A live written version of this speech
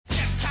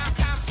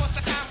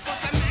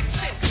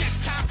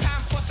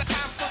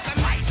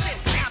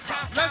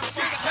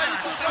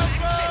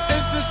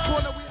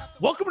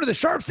Welcome to the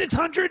Sharp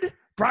 600,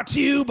 brought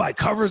to you by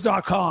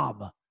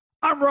Covers.com.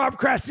 I'm Rob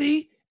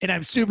Cressy, and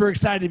I'm super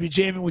excited to be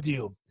jamming with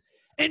you.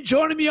 And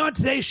joining me on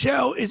today's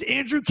show is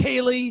Andrew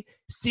Caley,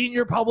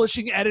 Senior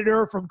Publishing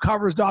Editor from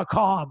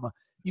Covers.com.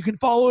 You can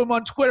follow him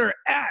on Twitter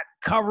at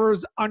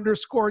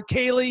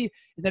Covers_Caley,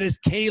 and that is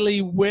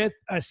Caley with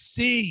a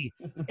C.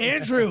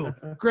 Andrew,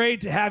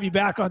 great to have you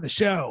back on the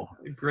show.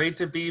 Great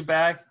to be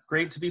back.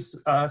 Great to be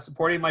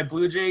supporting my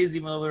Blue Jays,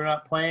 even though they're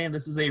not playing.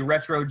 This is a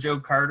retro Joe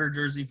Carter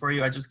jersey for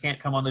you. I just can't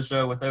come on the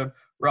show without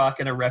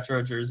rocking a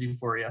retro jersey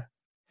for you.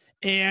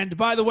 And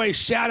by the way,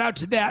 shout out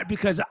to that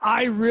because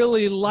I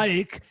really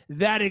like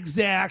that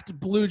exact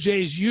Blue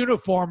Jays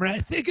uniform. And I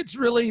think it's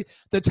really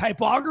the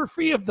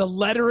typography of the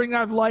lettering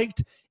I've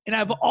liked. And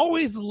I've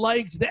always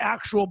liked the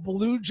actual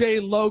Blue Jay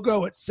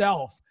logo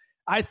itself.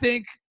 I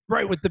think,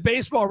 right, with the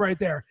baseball right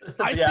there,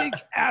 I think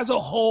as a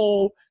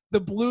whole, the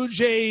Blue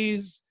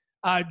Jays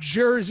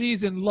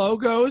jerseys and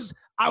logos,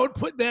 I would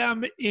put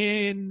them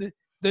in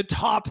the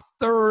top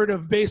third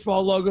of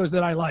baseball logos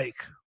that I like.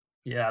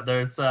 Yeah,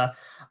 there's.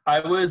 I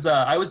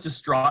was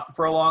distraught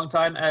for a long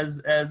time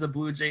as a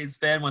Blue Jays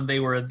fan when they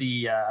were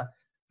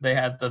they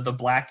had the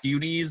black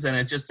unis and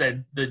it just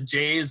said the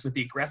Jays with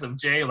the aggressive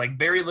J, like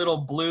very little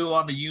blue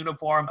on the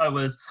uniform.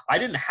 I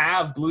didn't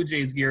have Blue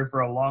Jays gear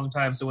for a long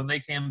time, so when they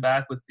came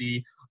back with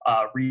the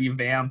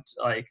revamped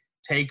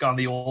take on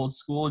the old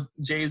school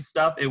Jays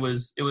stuff, it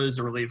was a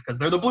relief because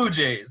they're the Blue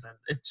Jays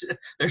and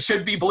there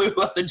should be blue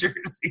on the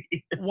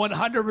jersey.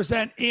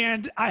 100%.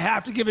 And I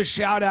have to give a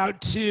shout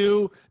out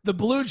to the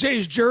Blue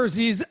Jays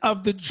jerseys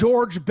of the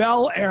George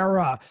Bell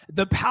era,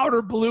 the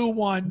powder blue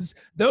ones.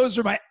 Those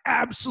are my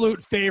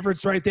absolute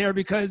favorites right there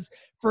because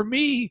for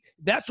me,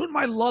 that's when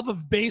my love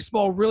of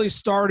baseball really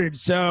started.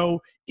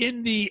 So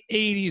in the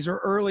 80s or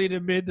early to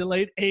mid to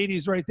late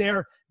 80s right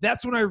there,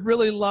 that's when I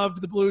really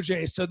loved the Blue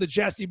Jays. So the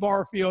Jesse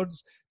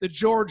Barfields, the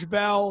George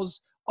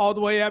Bells, all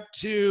the way up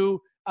to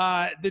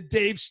the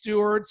Dave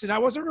Stewarts. And I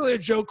wasn't really a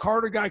Joe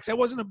Carter guy because I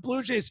wasn't a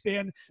Blue Jays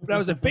fan, but I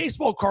was a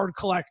baseball card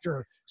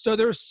collector. So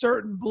there's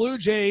certain Blue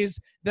Jays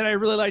that I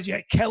really liked.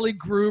 Yeah, Kelly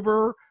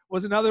Gruber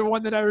was another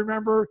one that I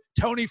remember,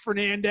 Tony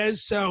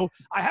Fernandez. So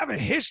I have a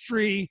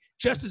history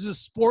just as a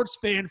sports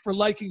fan for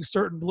liking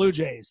certain Blue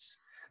Jays.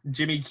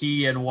 Jimmy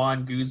Key and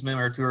Juan Guzman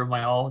are two of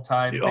my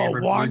all-time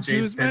favorite Blue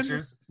Jays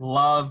pitchers.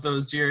 Love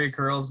those Jerry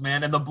curls,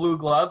 man. And the blue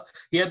glove.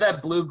 He had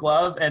that blue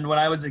glove, and when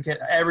I was a kid,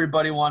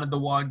 everybody wanted the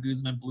Juan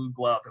Guzman blue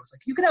glove. It was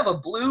like, you can have a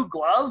blue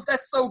glove?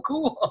 That's so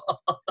cool.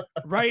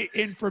 Right,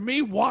 and for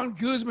me, Juan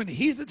Guzman,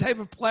 he's the type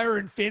of player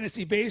in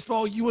fantasy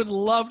baseball you would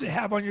love to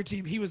have on your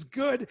team. He was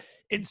good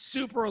and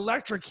super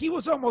electric. He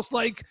was almost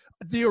like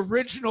the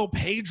original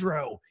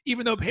Pedro,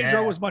 even though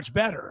Pedro was much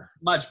better.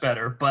 Much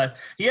better, but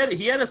he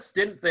had a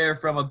stint there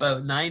from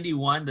about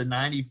 91 to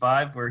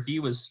 95 where he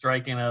was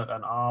striking out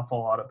an awful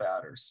lot of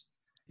batters.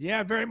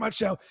 Yeah, very much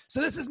so. So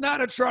this is not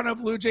a Toronto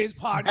Blue Jays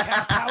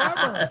podcast.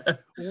 However,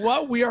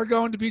 what we are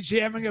going to be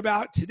jamming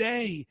about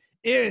today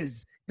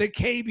is the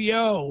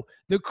KBO,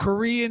 the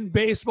Korean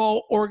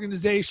Baseball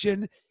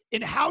Organization,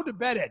 and how to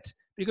bet it.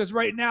 Because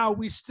right now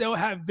we still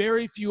have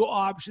very few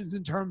options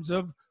in terms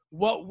of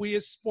what we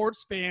as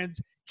sports fans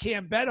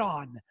can bet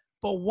on.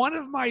 But one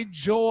of my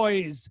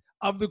joys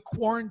of the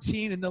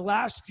quarantine in the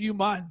last few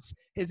months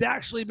has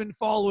actually been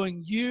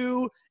following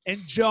you and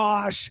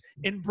Josh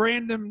and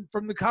Brandon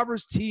from the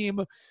Covers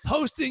team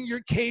posting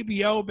your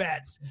KBO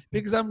bets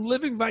because I'm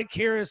living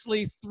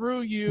vicariously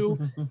through you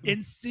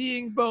and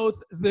seeing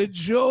both the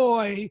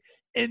joy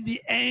and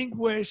the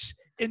anguish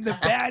in the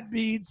bad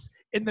beats,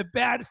 in the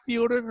bad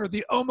fielding or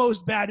the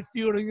almost bad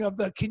fielding of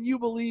the can you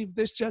believe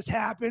this just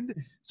happened?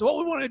 So what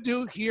we want to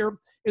do here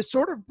is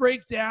sort of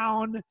break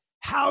down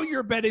how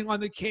you're betting on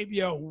the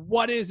KBO.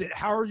 What is it?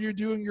 How are you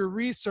doing your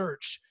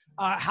research?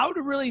 How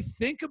to really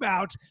think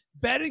about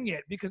betting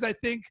it? Because I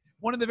think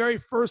one of the very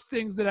first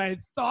things that I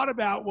thought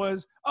about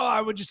was,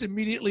 I would just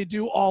immediately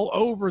do all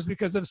overs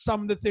because of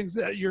some of the things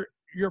that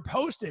you're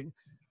posting.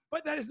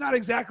 But that is not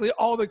exactly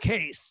all the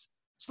case.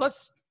 So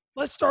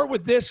let's start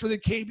with this for the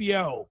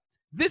KBO.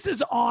 This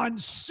is on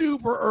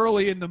super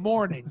early in the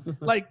morning.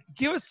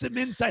 Give us some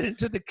insight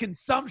into the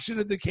consumption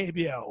of the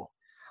KBO.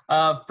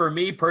 For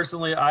me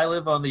personally, I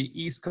live on the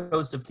east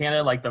coast of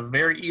Canada, like the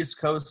very east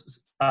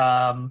coast.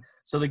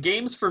 So the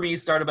games for me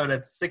start about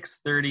at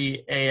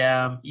 6:30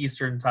 a.m.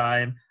 Eastern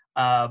time.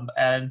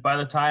 And by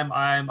the time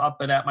I'm up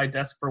and at my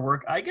desk for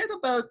work, I get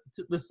about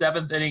the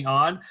seventh inning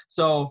on.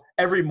 So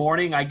every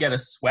morning I get a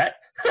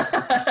sweat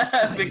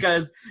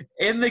because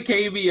in the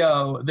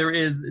KBO, there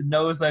is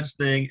no such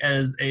thing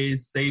as a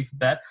safe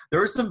bet.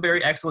 There are some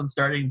very excellent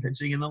starting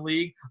pitching in the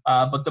league,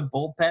 but the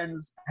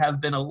bullpens have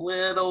been a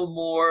little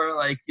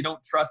more you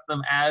don't trust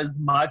them as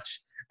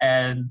much.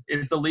 And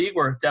it's a league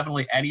where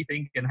definitely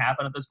anything can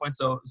happen at this point.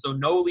 So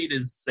no lead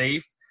is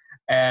safe.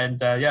 And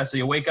so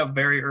you wake up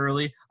very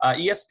early.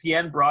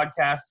 ESPN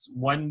broadcasts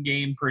one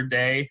game per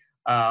day.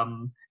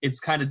 It's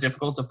kind of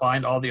difficult to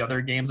find all the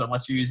other games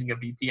unless you're using a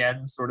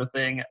VPN sort of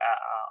thing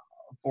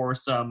for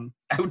some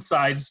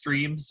outside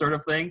stream sort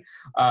of thing.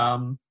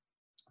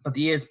 But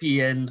the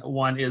ESPN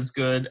one is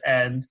good.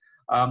 And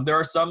There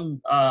are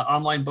some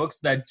online books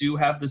that do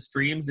have the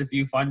streams if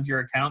you fund your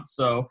account.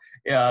 So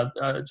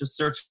just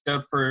search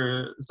out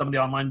for some of the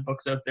online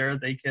books out there.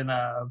 They can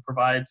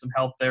provide some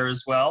help there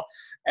as well.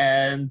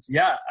 And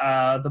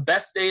the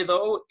best day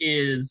though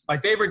is my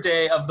favorite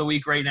day of the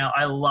week right now.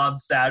 I love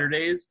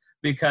Saturdays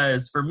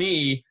because for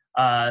me,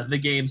 the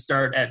games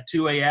start at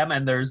 2 a.m.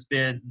 and there's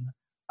been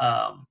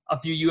a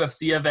few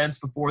UFC events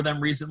before them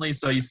recently.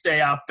 So you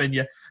stay up and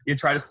you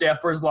try to stay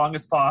up for as long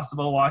as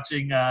possible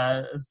watching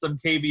some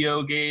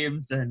KBO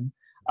games. And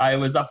I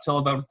was up till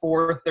about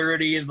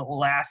 4:30 the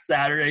last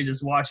Saturday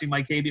just watching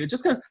my KBO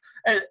just because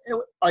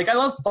I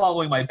love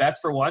following my bets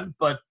for one,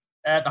 but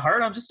at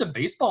heart, I'm just a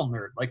baseball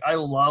nerd. Like I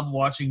love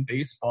watching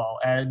baseball,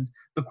 and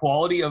the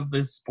quality of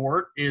the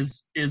sport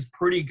is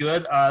pretty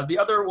good. The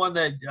other one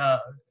that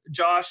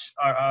Josh,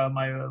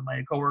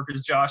 my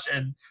coworkers Josh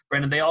and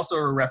Brendan, they also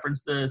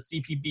reference the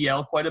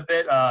CPBL quite a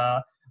bit,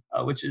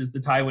 which is the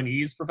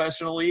Taiwanese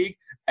professional league,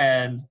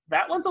 and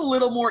that one's a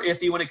little more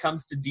iffy when it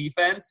comes to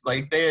defense.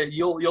 Like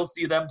you'll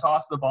see them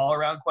toss the ball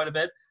around quite a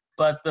bit.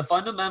 But the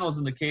fundamentals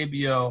in the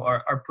KBO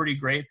are pretty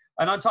great.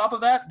 And on top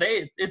of that,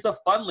 it's a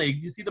fun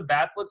league. You see the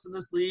bat flips in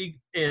this league.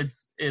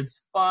 It's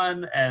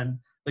fun, and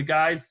the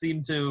guys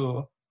seem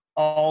to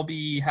all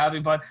be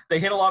having fun. They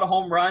hit a lot of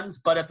home runs,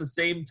 but at the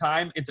same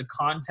time, it's a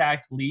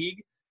contact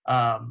league.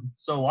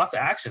 So lots of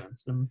action.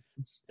 It's been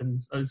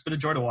a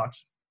joy to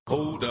watch.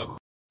 Hold up.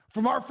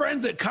 From our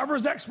friends at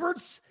Covers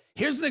Experts,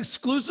 here's an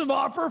exclusive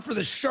offer for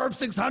the Sharp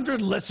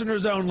 600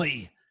 listeners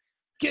only.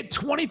 Get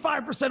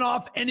 25%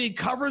 off any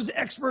Covers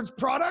Experts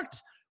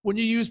product when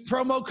you use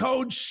promo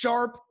code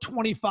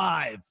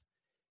SHARP25.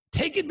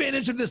 Take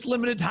advantage of this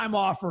limited time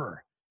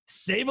offer.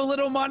 Save a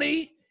little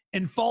money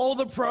and follow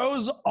the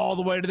pros all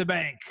the way to the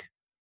bank.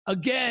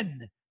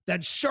 Again,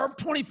 that's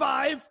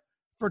SHARP25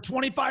 for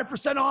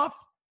 25% off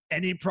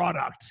any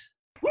product.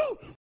 Woo!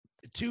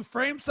 To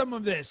frame some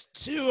of this,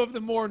 two of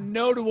the more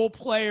notable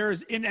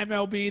players in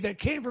MLB that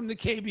came from the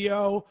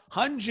KBO,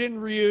 Hyun-Jin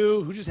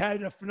Ryu, who just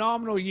had a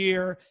phenomenal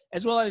year,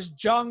 as well as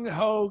Jung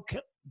Ho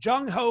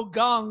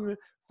Kang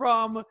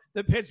from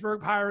the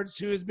Pittsburgh Pirates,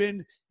 who has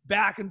been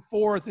back and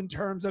forth in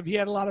terms of he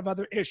had a lot of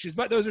other issues.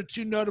 But those are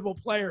two notable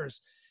players.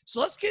 So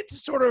let's get to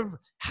sort of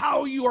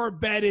how you are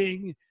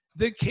betting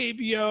the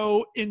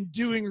KBO in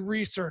doing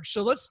research.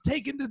 So let's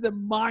take into the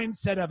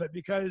mindset of it,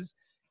 because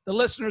the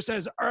listener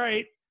says, all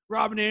right,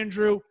 Rob and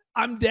Andrew,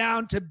 I'm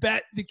down to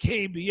bet the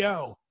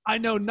KBO. I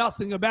know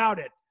nothing about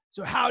it.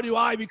 So how do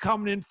I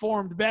become an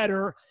informed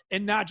bettor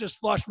and not just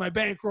flush my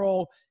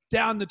bankroll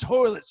down the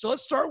toilet? So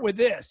let's start with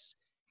this.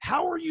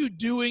 How are you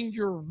doing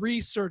your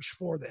research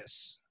for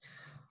this?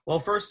 Well,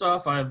 first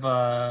off,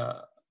 I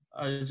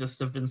just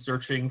have been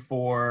searching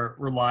for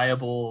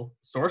reliable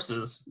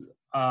sources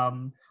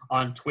on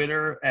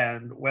Twitter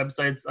and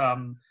websites.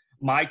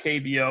 My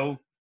KBO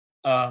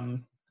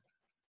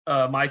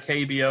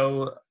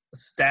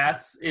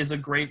Stats is a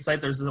great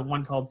site. There's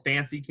one called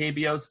Fancy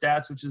KBO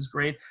Stats, which is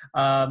great.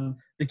 The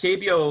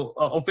KBO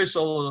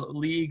official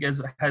league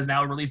has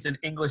now released an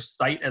English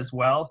site as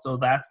well, so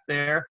that's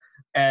there.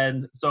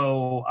 And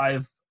so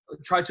I've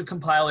tried to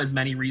compile as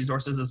many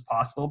resources as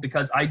possible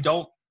because I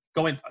don't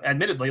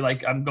admittedly,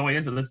 like I'm going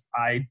into this,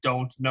 I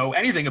don't know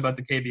anything about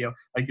the KBO.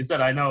 Like you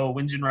said, I know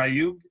Hyun-Jin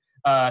Ryu,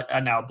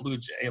 and now Blue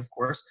Jay, of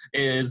course,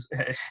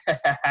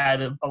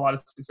 had a lot of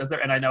success there.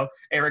 And I know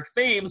Eric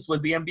Thames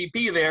was the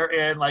MVP there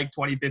in like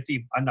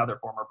 2015, another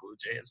former Blue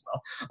Jay as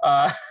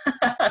well.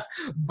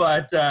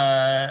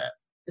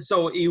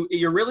 So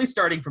you're really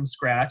starting from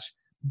scratch,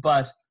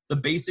 but the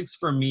basics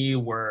for me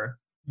were,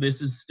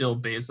 this is still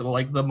baseball.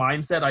 Like the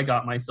mindset I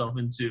got myself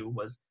into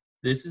was,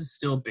 this is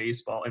still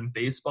baseball, and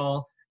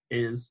baseball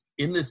is,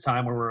 in this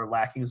time where we're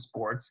lacking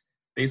sports,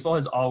 baseball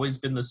has always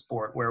been the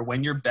sport where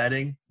when you're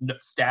betting,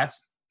 stats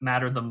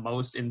matter the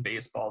most in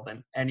baseball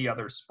than any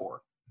other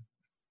sport.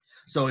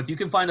 So if you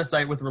can find a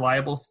site with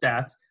reliable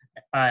stats,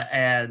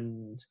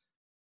 and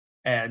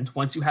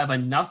once you have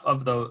enough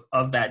of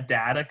that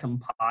data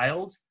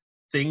compiled,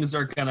 things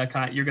are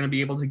you're gonna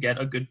be able to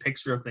get a good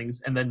picture of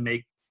things and then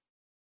make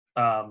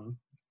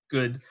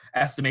good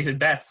estimated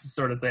bets,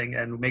 sort of thing,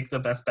 and make the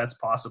best bets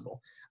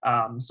possible.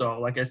 So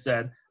like I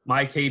said,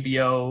 my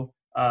KBO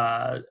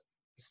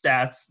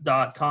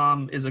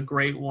stats.com is a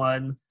great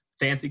one.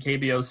 Fancy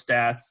KBO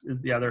Stats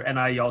is the other. And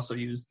I also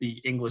use the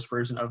English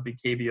version of the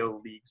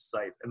KBO League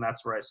site. And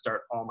that's where I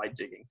start all my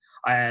digging.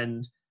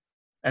 And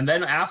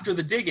then after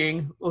the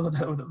digging,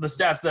 the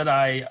stats that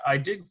I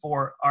dig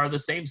for are the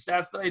same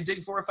stats that I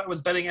dig for if I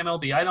was betting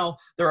MLB. I know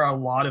there are a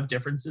lot of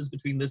differences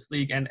between this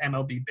league and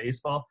MLB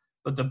baseball,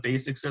 but the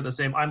basics are the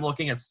same. I'm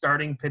looking at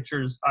starting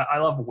pitchers. I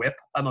love whip.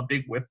 I'm a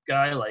big whip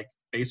guy, like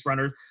base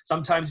runners.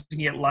 Sometimes you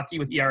can get lucky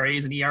with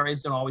ERAs, and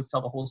ERAs don't always tell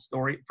the whole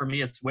story. For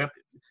me, it's whip.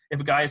 If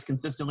a guy is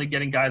consistently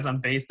getting guys on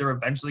base, they're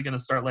eventually going to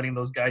start letting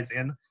those guys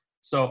in.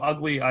 So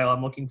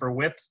I'm looking for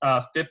whips.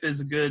 FIP is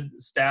a good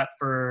stat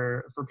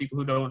for people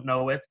who don't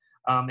know it.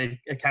 It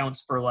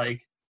accounts for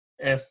like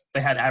if they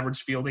had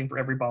average fielding for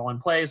every ball in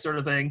play, sort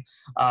of thing.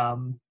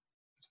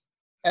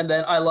 And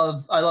then I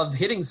love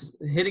hitting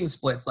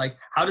splits. Like,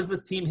 how does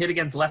this team hit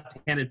against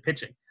left-handed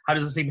pitching? How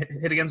does this team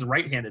hit against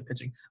right-handed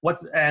pitching?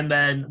 What's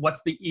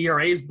the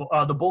ERA's,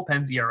 the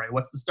bullpen's ERA?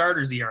 What's the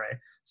starter's ERA?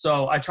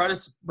 So I try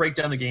to break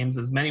down the games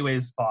as many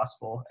ways as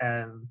possible,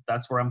 and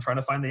that's where I'm trying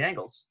to find the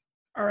angles.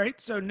 All right.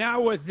 So now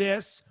with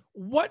this,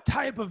 what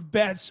type of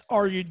bets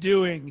are you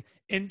doing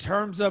in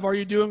terms of, are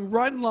you doing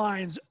run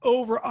lines,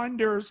 over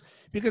unders?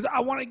 Because I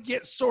want to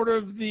get sort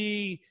of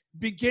the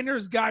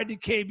beginner's guide to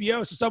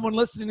KBO. So someone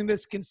listening to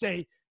this can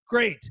say,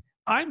 great,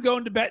 I'm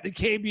going to bet the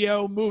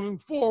KBO moving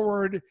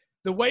forward.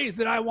 The ways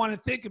that I want to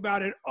think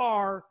about it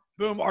are,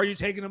 boom, are you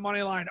taking a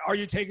money line? Are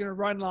you taking a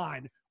run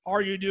line?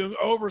 Are you doing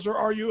overs or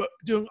are you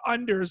doing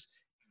unders?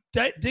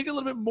 Dig a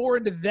little bit more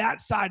into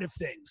that side of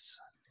things.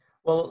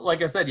 Well,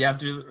 like I said, you have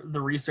to do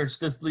the research.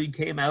 This league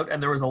came out,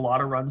 and there was a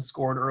lot of runs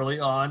scored early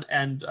on,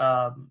 and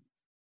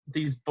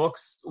these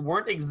books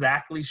weren't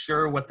exactly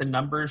sure what the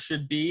numbers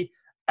should be,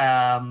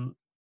 and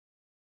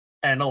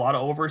a lot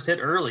of overs hit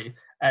early.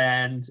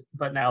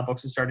 But now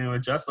books are starting to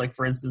adjust. Like,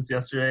 for instance,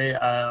 yesterday,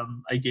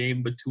 a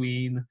game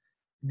between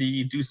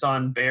the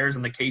Doosan Bears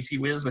and the KT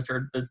Wiz, which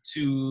are the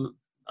two,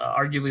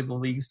 arguably the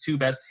league's two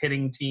best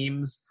hitting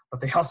teams,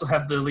 but they also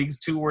have the league's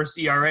two worst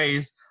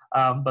ERAs.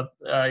 But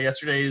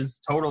yesterday's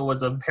total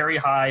was a very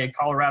high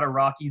Colorado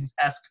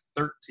Rockies-esque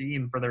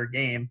 13 for their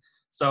game.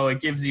 So it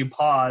gives you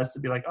pause to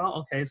be like,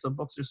 oh, okay, so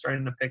books are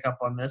starting to pick up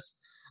on this.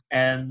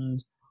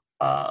 And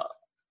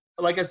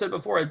like I said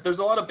before, there's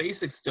a lot of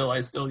basics I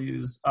still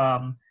use.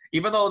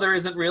 Even though there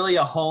isn't really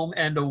a home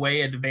and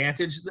away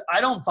advantage,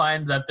 I don't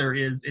find that there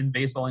is in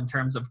baseball in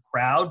terms of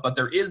crowd, but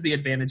there is the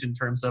advantage in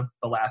terms of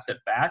the last at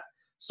bat.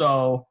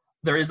 So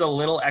there is a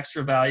little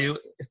extra value.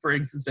 For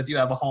instance, if you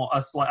have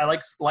I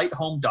like slight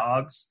home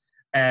dogs,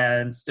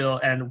 and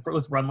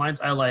with run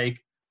lines, I like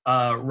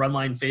run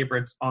line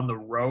favorites on the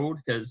road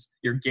because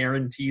you're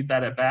guaranteed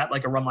that at bat.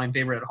 Like a run line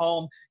favorite at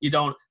home, you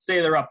don't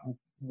say they're up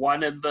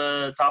one at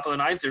the top of the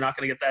ninth, you're not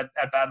going to get that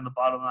at bat in the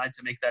bottom of the ninth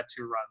to make that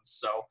 2 runs.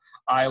 So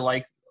I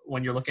like,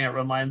 when you're looking at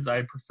run lines,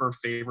 I prefer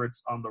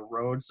favorites on the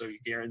road, so you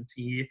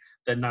guarantee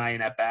the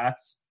 9 at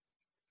bats.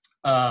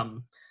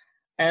 And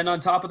on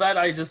top of that,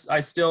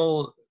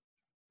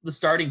 the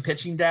starting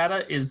pitching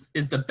data is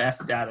the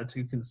best data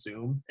to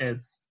consume.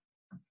 It's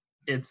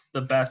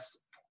the best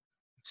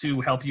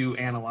to help you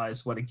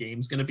analyze what a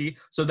game's going to be.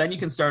 So then you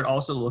can start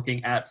also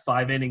looking at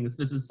 5 innings.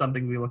 This is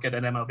something we look at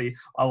MLB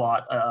a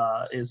lot,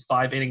 is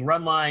 5-inning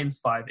run lines,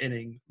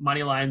 5-inning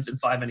money lines, and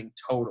 5-inning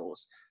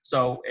totals.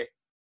 So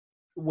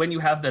when you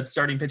have that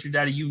starting pitcher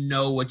data, you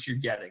know what you're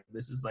getting.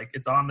 This is like,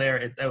 it's on there,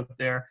 it's out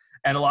there.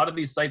 And a lot of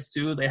these sites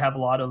too, they have a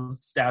lot of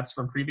stats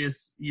from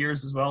previous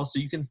years as well. So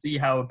you can see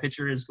how a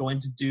pitcher is going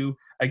to do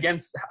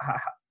against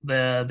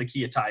the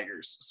Kia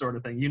Tigers sort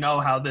of thing. You know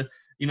how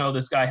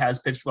this guy has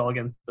pitched well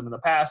against them in the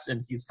past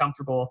and he's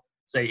comfortable,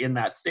 say, in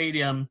that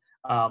stadium.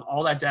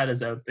 All that data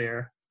is out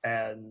there,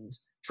 and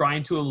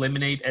trying to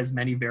eliminate as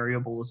many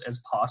variables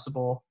as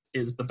possible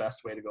is the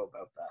best way to go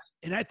about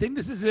that. And I think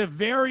this is a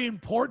very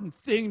important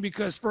thing,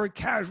 because for a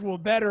casual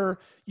bettor,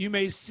 you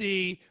may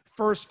see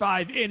first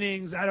 5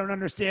 innings, I don't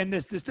understand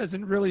this. This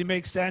doesn't really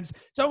make sense.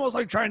 It's almost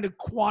like trying to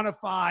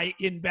quantify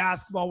in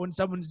basketball when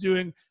someone's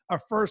doing a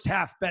first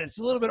half bet. It's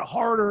a little bit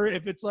harder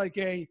if it's like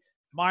a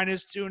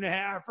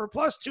 -2.5 or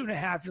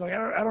 +2.5. You're like,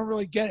 I don't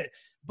really get it.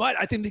 But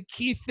I think the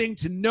key thing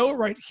to know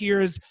right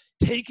here is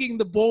taking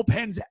the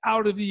bullpens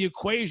out of the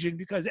equation,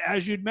 because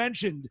as you'd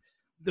mentioned,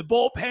 the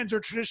bullpens are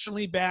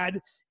traditionally bad.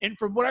 And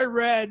from what I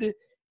read,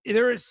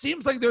 it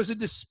seems like there's a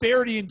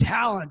disparity in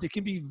talent. It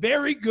can be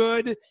very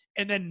good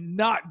and then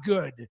not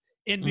good.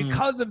 And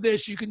because of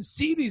this, you can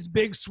see these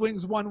big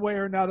swings one way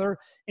or another.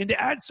 And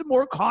to add some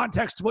more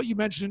context to what you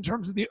mentioned in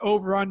terms of the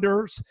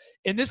over-unders,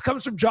 and this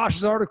comes from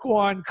Josh's article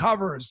on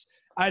Covers.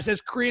 It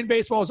says Korean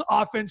baseball is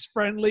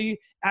offense-friendly,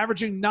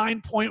 averaging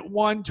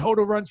 9.1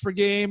 total runs per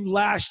game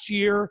last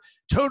year.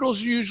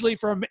 Totals usually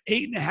from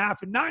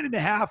 8.5 and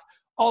 9.5,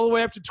 all the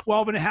way up to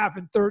 12.5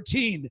 and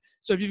 13.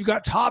 So if you've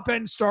got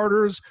top-end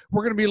starters,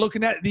 we're going to be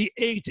looking at the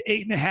 8 to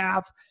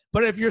 8.5.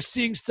 But if you're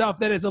seeing stuff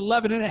that is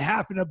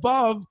 11.5 and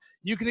above,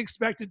 you can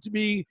expect it to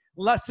be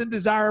less than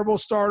desirable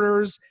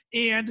starters.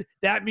 And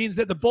that means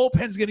that the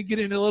bullpen's going to get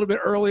in a little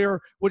bit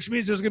earlier, which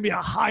means there's going to be a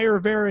higher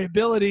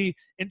variability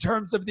in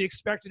terms of the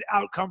expected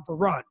outcome for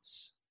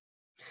runs.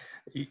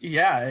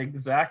 Yeah,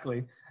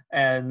 exactly.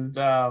 And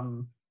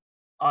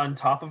on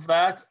top of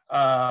that,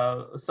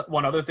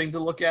 one other thing to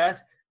look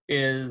at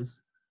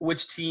is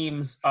which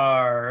teams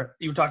are,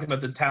 you were talking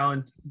about the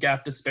talent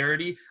gap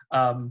disparity.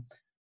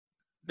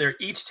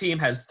 Each team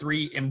has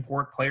 3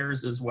 import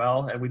players as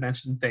well. And we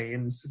mentioned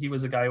Thames. He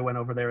was a guy who went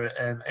over there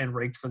and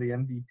raked for the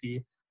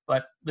MVP.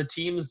 But the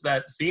teams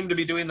that seem to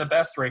be doing the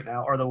best right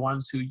now are the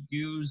ones who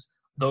use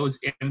those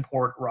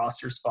import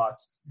roster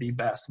spots the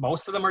best.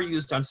 Most of them are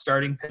used on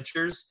starting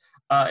pitchers,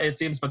 it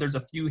seems, but there's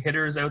a few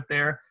hitters out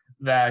there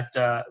that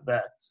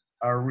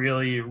are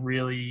really,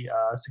 really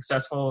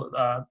successful.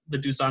 The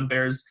Doosan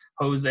Bears,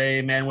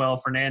 Jose Manuel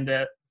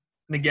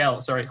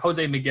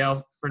Jose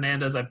Miguel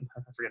Fernandez. I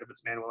forget if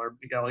it's Manuel or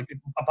Miguel. Like,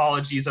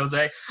 apologies,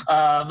 Jose.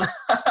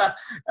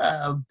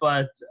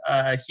 But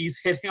he's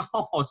hitting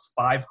almost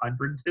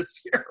 500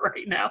 this year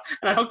right now.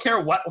 And I don't care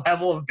what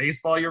level of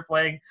baseball you're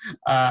playing.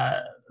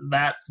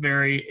 That's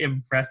very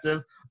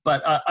impressive.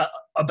 But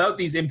about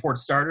these import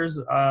starters,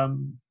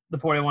 the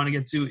point I want to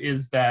get to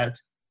is that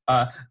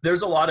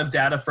there's a lot of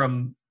data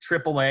from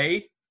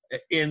AAA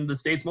in the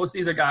States. Most of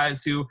these are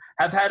guys who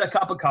have had a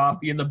cup of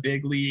coffee in the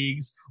big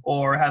leagues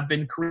or have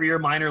been career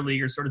minor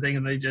leaguers sort of thing.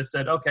 And they just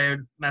said, okay,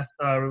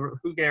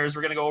 who cares?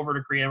 We're going to go over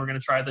to Korea and we're going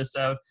to try this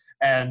out.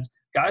 And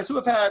guys who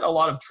have had a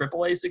lot of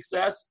AAA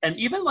success and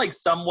even like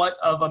somewhat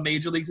of a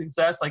major league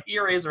success, like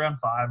ERAs around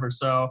 5 or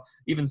so,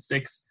 even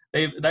 6,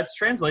 that's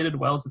translated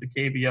well to the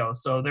KBO.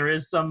 So there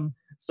is some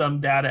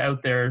data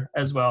out there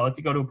as well. If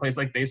you go to a place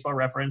like Baseball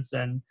Reference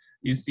and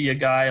you see a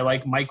guy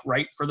like Mike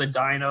Wright for the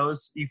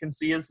Dinos, you can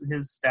see his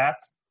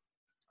stats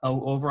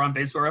over on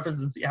Baseball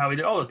Reference and see how he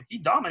did. Oh, he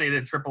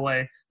dominated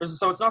AAA.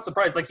 So it's not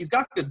surprised. Like, he's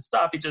got good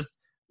stuff. He just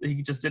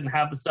didn't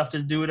have the stuff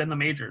to do it in the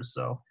majors.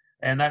 So,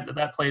 and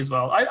that plays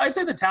well. I'd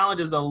say the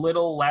talent is a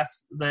little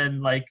less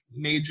than like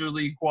major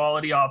league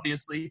quality,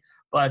 obviously,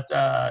 but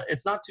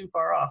it's not too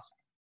far off.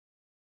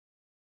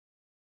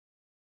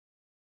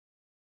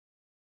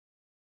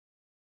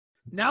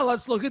 Now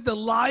let's look at the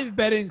live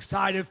betting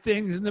side of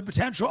things and the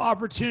potential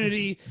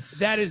opportunity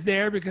that is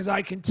there, because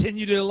I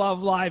continue to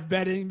love live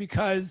betting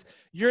because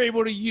you're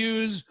able to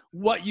use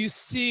what you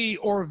see,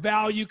 or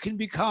value can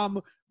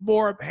become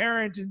more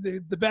apparent. And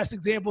the best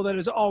example that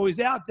is always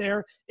out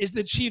there is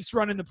the Chiefs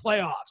run in the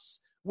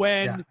playoffs.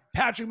 When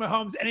Patrick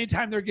Mahomes,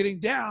 anytime they're getting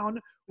down,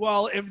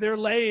 well, if they're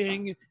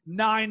laying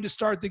 9 to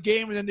start the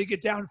game and then they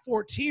get down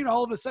 14,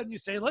 all of a sudden you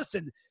say,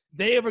 listen,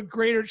 they have a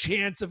greater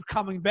chance of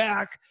coming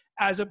back,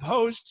 as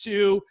opposed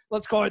to,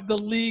 let's call it the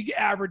league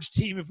average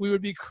team, if we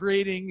would be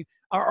creating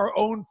our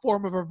own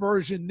form of a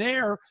version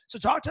there. So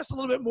talk to us a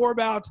little bit more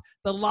about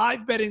the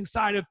live betting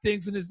side of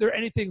things. And is there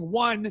anything,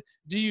 1,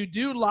 do you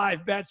do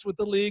live bets with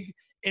the league?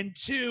 And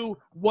 2,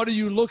 what are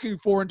you looking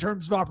for in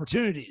terms of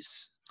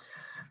opportunities?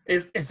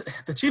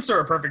 The Chiefs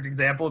are a perfect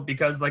example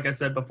because, like I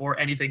said before,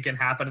 anything can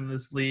happen in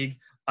this league.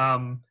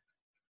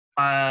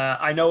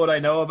 I know what I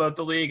know about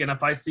the league, and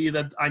if I see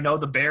that, I know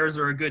the Bears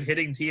are a good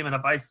hitting team, and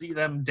if I see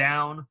them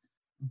down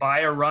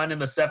by a run in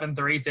the 7th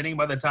or 8th inning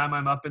by the time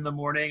I'm up in the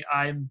morning,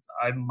 I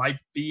might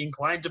be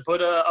inclined to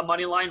put a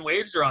money line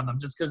wager on them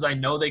just because I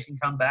know they can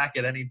come back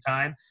at any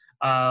time.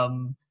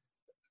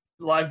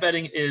 Live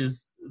betting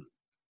is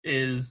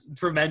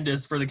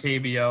tremendous for the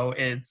KBO.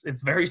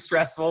 It's very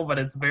stressful, but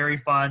it's very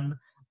fun.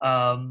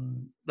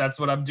 That's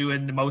what I'm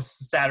doing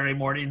most Saturday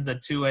mornings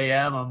at 2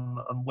 a.m.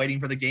 I'm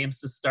waiting for the games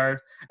to start,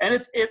 and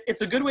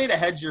it's a good way to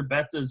hedge your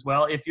bets as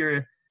well. If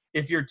your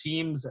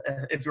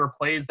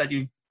plays that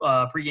you've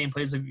pregame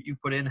plays that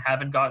you've put in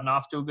haven't gotten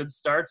off to a good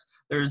starts,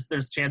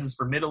 there's chances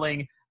for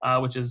middling,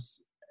 which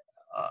is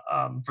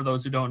for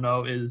those who don't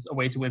know, is a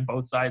way to win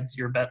both sides of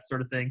your bet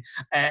sort of thing,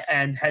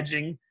 and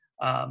hedging.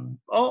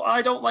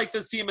 I don't like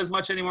this team as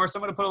much anymore, so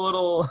I'm going to put a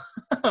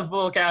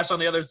little cash on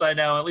the other side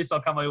now. At least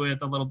I'll come away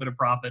with a little bit of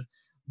profit.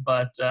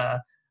 But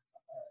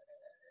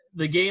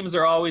the games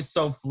are always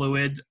so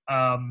fluid.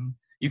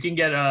 You can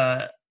get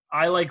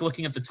I like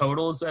looking at the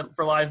totals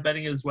for live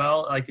betting as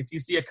well. Like, if you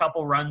see a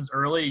couple runs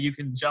early, you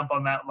can jump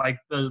on that. Like,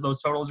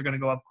 those totals are going to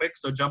go up quick,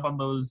 so jump on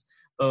those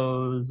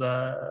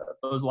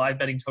live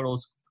betting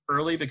totals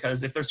early,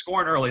 because if they're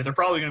scoring early, they're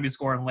probably going to be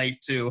scoring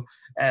late too,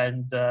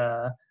 and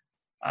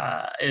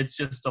it's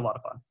just a lot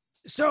of fun.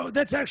 So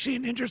that's actually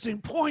an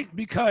interesting point,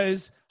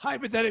 because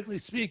hypothetically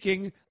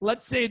speaking,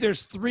 let's say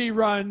there's 3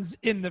 runs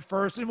in the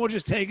first, and we'll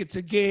just take it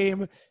to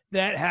game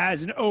that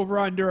has an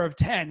over-under of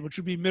 10, which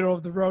would be middle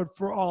of the road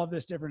for all of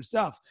this different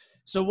stuff.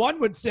 So one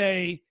would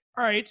say,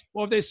 all right,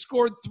 well, if they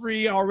scored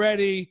 3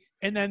 already,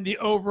 and then the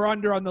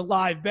over-under on the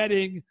live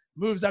betting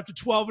moves up to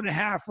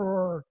 12.5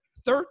 or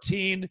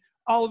 13,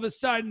 all of a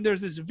sudden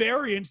there's this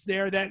variance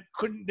there that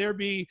couldn't there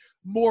be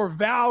more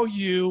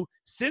value,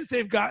 since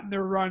they've gotten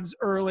their runs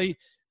early,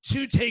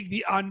 to take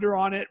the under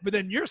on it. But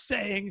then you're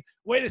saying,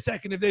 wait a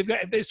second,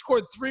 if they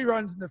scored 3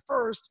 runs in the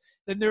first,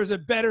 then there's a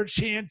better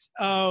chance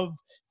of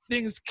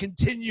things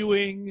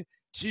continuing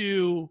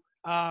to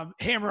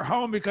hammer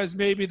home, because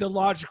maybe the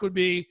logic would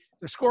be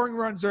they're scoring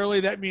runs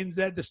early. That means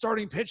that the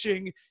starting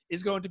pitching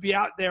is going to be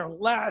out there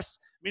less,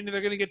 meaning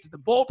they're going to get to the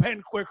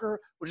bullpen quicker,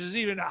 which is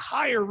even a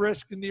higher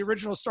risk than the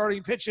original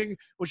starting pitching,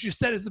 which you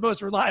said is the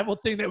most reliable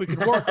thing that we can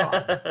work on.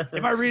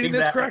 Am I reading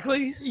this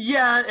correctly?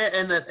 Yeah,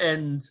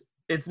 and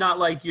it's not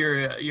like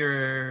you're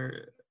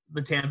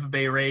the Tampa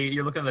Bay Rays.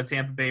 You're looking at the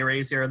Tampa Bay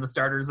Rays here, and the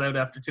starter's out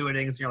after 2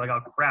 innings, and you're like, oh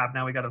crap,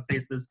 now we got to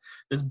face this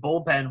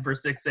bullpen for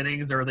 6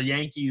 innings, or the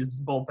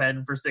Yankees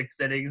bullpen for 6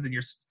 innings, and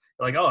you're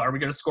like, oh, are we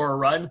going to score a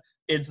run?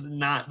 It's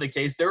not the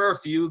case. There are a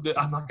few good,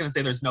 I'm not going to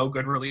say there's no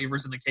good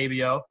relievers in the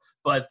KBO,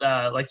 but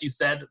like you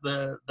said,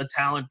 the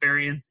talent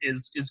variance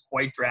is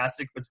quite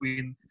drastic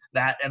between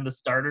that and the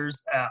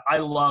starters. I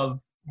love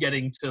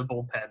getting to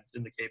bullpens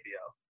in the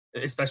KBO.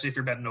 especially if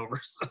you're betting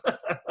overs.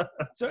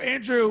 So,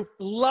 Andrew,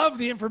 love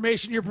the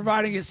information you're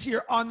providing us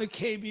here on the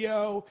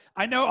KBO.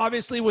 I know,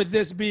 obviously, with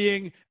this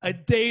being a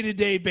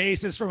day-to-day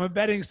basis from a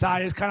betting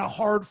side, it's kind of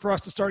hard for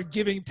us to start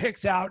giving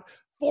picks out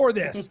for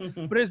this.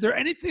 But is there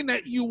anything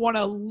that you want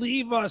to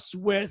leave us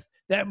with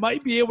that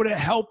might be able to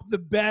help the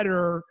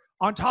bettor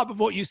on top of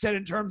what you said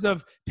in terms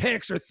of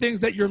picks or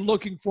things that you're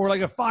looking for,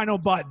 like a final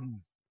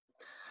button?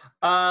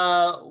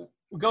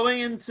 Going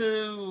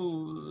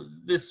into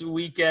this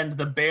weekend,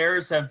 the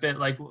Bears have been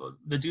like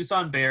the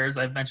Doosan Bears.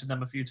 I've mentioned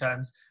them a few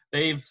times.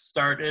 They've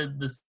started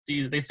the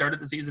season. They started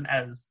the season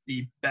as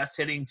the best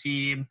hitting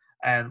team,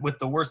 and with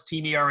the worst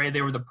team ERA,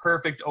 they were the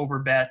perfect over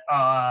bet.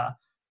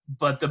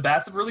 But the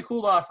bats have really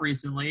cooled off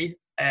recently,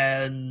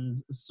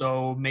 and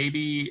so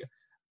maybe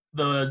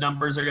the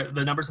numbers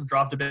have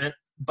dropped a bit.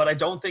 But I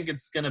don't think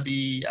it's going to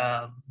be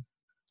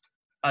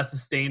a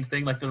sustained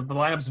thing. Like the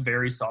lineup's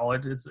very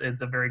solid.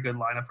 It's a very good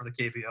lineup for the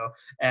KBO,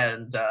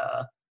 and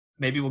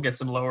maybe we'll get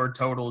some lower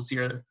totals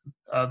here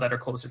that are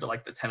closer to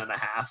like the 10.5,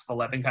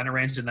 11 kind of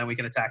range, and then we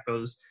can attack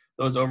those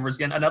overs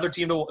again. Another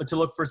team to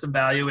look for some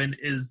value in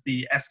is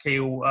the SK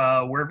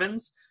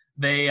Wervins.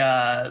 They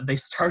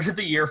started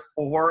the year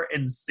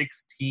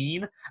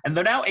 4-16, and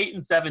they're now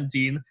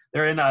 8-17.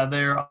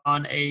 They're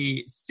on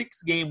a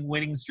 6-game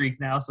winning streak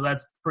now, so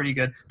that's pretty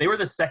good. They were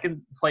the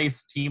second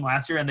place team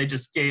last year, and they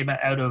just came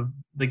out of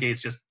the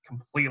gates just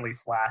completely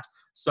flat.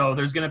 So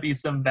there's going to be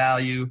some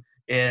value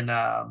in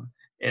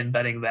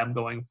betting them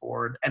going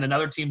forward. And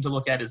another team to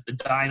look at is the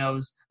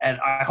Dinos, and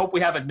I hope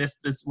we haven't missed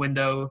this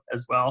window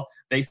as well.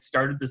 They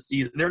started the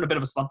season. They're in a bit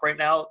of a slump right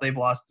now. They've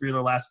lost 3 of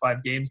their last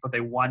 5 games, but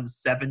they won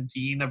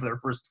 17 of their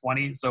first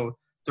 20. So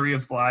 3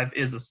 of 5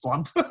 is a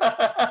slump.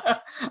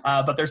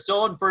 But they're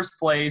still in first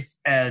place,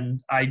 and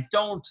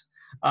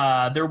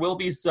there will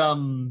be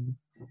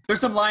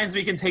there's some lines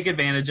we can take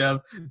advantage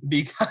of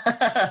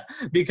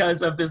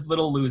because of this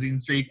little losing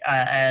streak,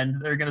 and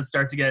they're going to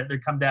start to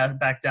come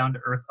back down to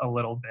earth a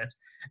little bit.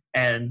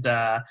 And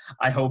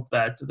I hope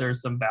that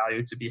there's some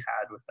value to be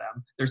had with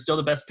them. They're still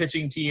the best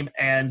pitching team,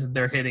 and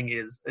their hitting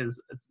is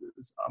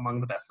among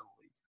the best in the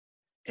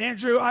league.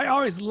 Andrew, I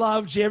always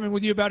love jamming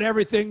with you about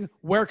everything.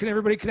 Where can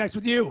everybody connect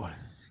with you?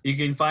 You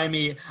can find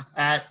me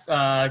at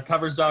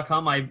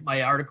covers.com.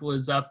 My article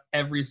is up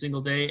every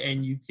single day,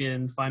 and you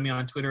can find me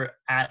on Twitter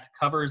at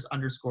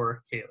 @covers_Caley.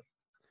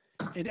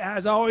 And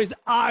as always,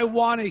 I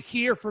want to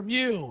hear from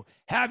you.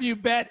 Have you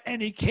bet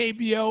any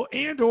KBO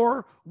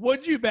and/or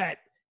would you bet?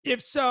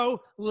 If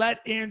so, let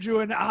Andrew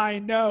and I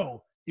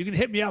know. You can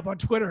hit me up on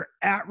Twitter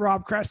at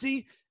Rob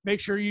Cressy. Make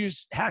sure you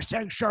use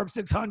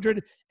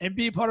 #Sharp600 and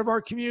be part of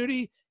our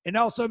community. And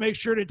also make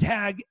sure to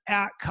tag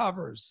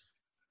 @Covers.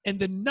 And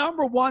the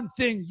number one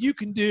thing you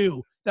can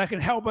do that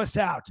can help us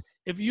out,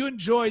 if you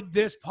enjoyed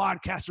this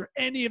podcast or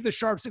any of the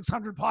Sharp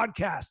 600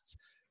 podcasts,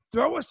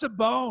 throw us a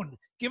bone,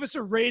 give us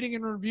a rating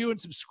and review, and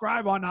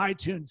subscribe on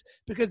iTunes,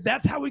 because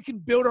that's how we can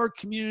build our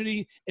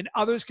community and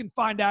others can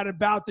find out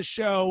about the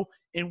show.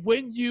 And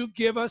when you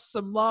give us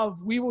some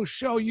love, we will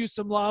show you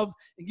some love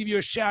and give you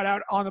a shout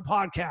out on the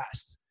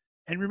podcast.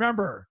 And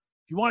remember,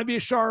 if you want to be a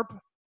sharp,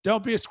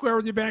 don't be a square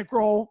with your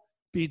bankroll.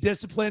 Be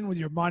disciplined with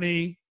your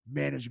money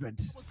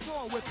management. What's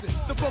wrong with it?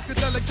 The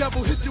Funkadelic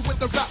devil hit you with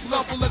the rap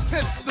level of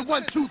 10. The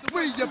 1, 2,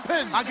 3, your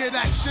pen. I get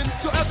action.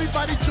 So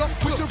everybody jump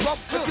with your rump.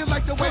 If you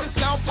like the way the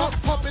sound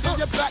pumping in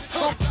your back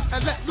trunk.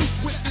 And let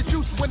loose with the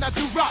juice when I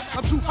do rock.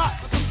 I'm too hot.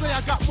 Some say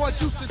I got more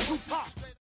juice than Tupac.